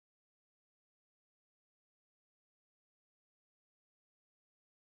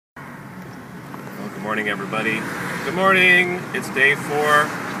Morning, everybody. Good morning. It's day 4.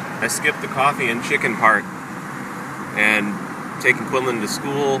 I skipped the coffee and chicken part and taking Quinlan to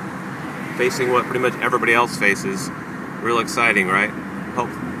school, facing what pretty much everybody else faces. Real exciting, right?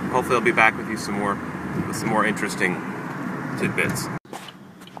 Hopefully I'll be back with you some more with some more interesting tidbits.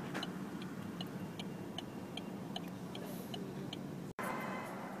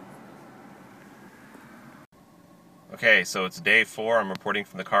 Okay, so it's day 4. I'm reporting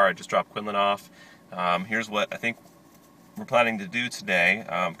from the car. I just dropped Quinlan off. Here's what I think we're planning to do today.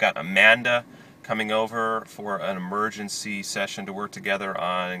 I've got Amanda coming over for an emergency session to work together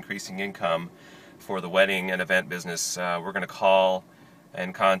on increasing income for the wedding and event business. We're going to call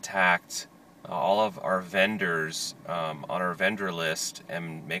and contact all of our vendors on our vendor list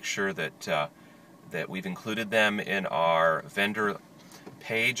and make sure that that we've included them in our vendor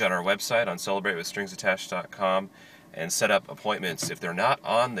page on our website on celebratewithstringsattached.com and set up appointments if they're not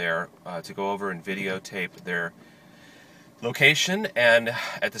on there to go over and videotape their location, and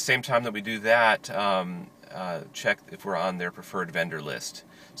at the same time that we do that, check if we're on their preferred vendor list.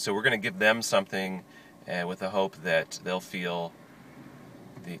 So we're going to give them something with the hope that they'll feel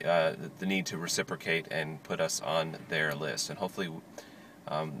the need to reciprocate and put us on their list. And hopefully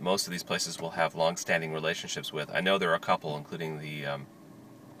most of these places will have long-standing relationships with. I know there are a couple, including the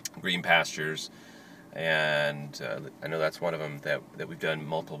Green Pastures, and I know that's one of them that we've done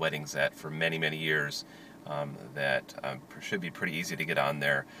multiple weddings at for many, many years. That should be pretty easy to get on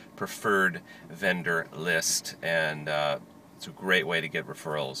their preferred vendor list, and it's a great way to get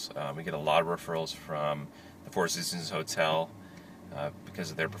referrals. We get a lot of referrals from the Four Seasons Hotel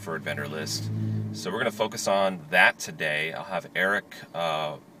because of their preferred vendor list. So we're going to focus on that today. I'll have Eric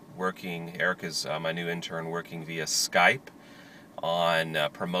working. Eric is my new intern, working via Skype on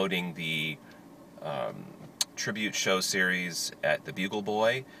promoting the tribute show series at the Bugle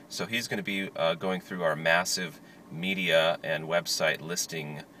Boy. So he's going to be going through our massive media and website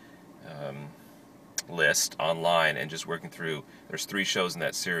listing list online and just working through. There's 3 shows in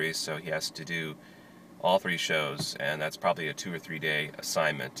that series, so he has to do all 3 shows, and that's probably a 2 or 3 day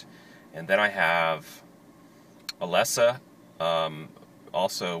assignment. And then I have Alessa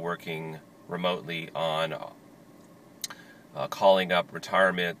also working remotely on calling up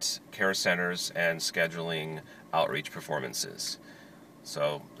retirement care centers and scheduling outreach performances.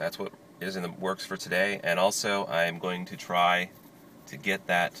 So that's what is in the works for today. And also I'm going to try to get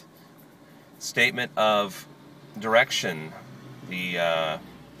that statement of direction, the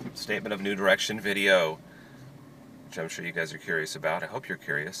statement of new direction video, which I'm sure you guys are curious about. I hope you're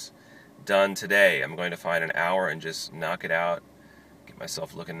curious. Done today. I'm going to find an hour and just knock it out, get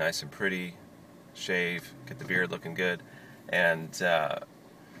myself looking nice and pretty, shave, get the beard looking good, and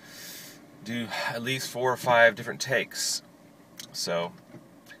do at least 4 or 5 different takes. So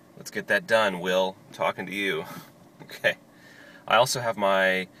let's get that done, Will. I'm talking to you. Okay. I also have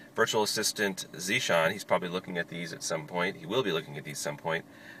my virtual assistant, Zishan. He's probably looking at these at some point. He will be looking at these at some point,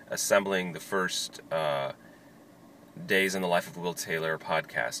 assembling the first Days in the Life of Will Taylor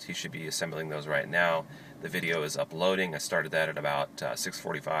podcast. He should be assembling those right now. The video is uploading. I started that at about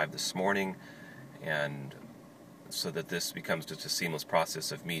 6:45 this morning, and so that this becomes just a seamless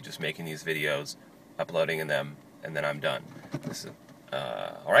process of me just making these videos, uploading them, and then I'm done.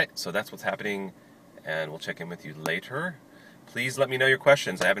 Alright, so that's what's happening, and we'll check in with you later. Please let me know your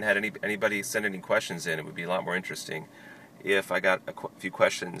questions. I haven't had anybody send any questions in. It would be a lot more interesting if I got a few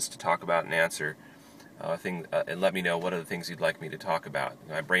questions to talk about and answer. And let me know what are the things you'd like me to talk about.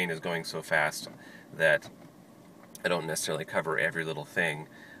 My brain is going so fast that I don't necessarily cover every little thing.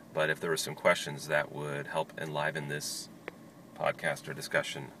 But if there were some questions, that would help enliven this podcast or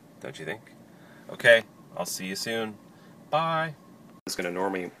discussion, don't you think? Okay, I'll see you soon. Bye. Just going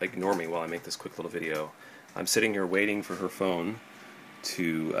to ignore me while I make this quick little video. I'm sitting here waiting for her phone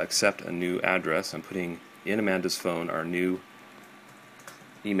to accept a new address. I'm putting in Amanda's phone our new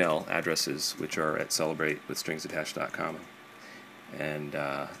email addresses, which are at celebratewithstringsattached.com. And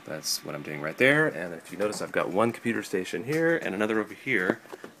that's what I'm doing right there. And if you notice, I've got one computer station here and another over here.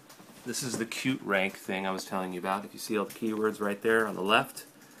 This is the Qt rank thing I was telling you about. If you see all the keywords right there on the left,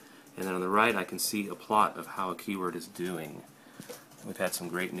 and then on the right I can see a plot of how a keyword is doing. We've had some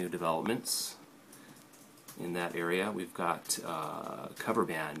great new developments in that area. We've got cover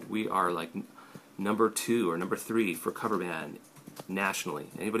band. We are like number 2 or number 3 for cover band nationally.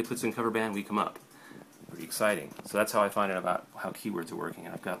 Anybody puts in cover band, we come up. Pretty exciting. So that's how I find out about how keywords are working.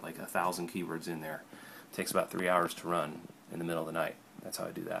 I've got like 1,000 keywords in there. It takes about 3 hours to run in the middle of the night. That's how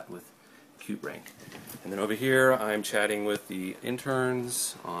I do that with Qt rank. And then over here I'm chatting with the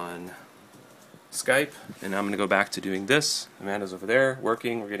interns on Skype, and I'm going to go back to doing this. Amanda's over there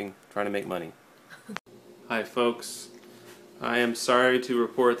working. We're trying to make money. Hi folks, I am sorry to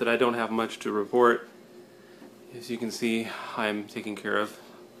report that I don't have much to report. As you can see, I'm taking care of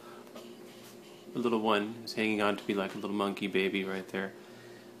a little one who's hanging on to me like a little monkey baby right there.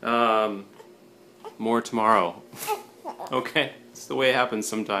 More tomorrow. Okay, it's the way it happens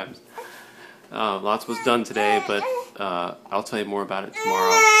sometimes. Lots was done today, but I'll tell you more about it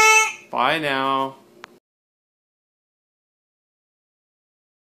tomorrow. Bye now.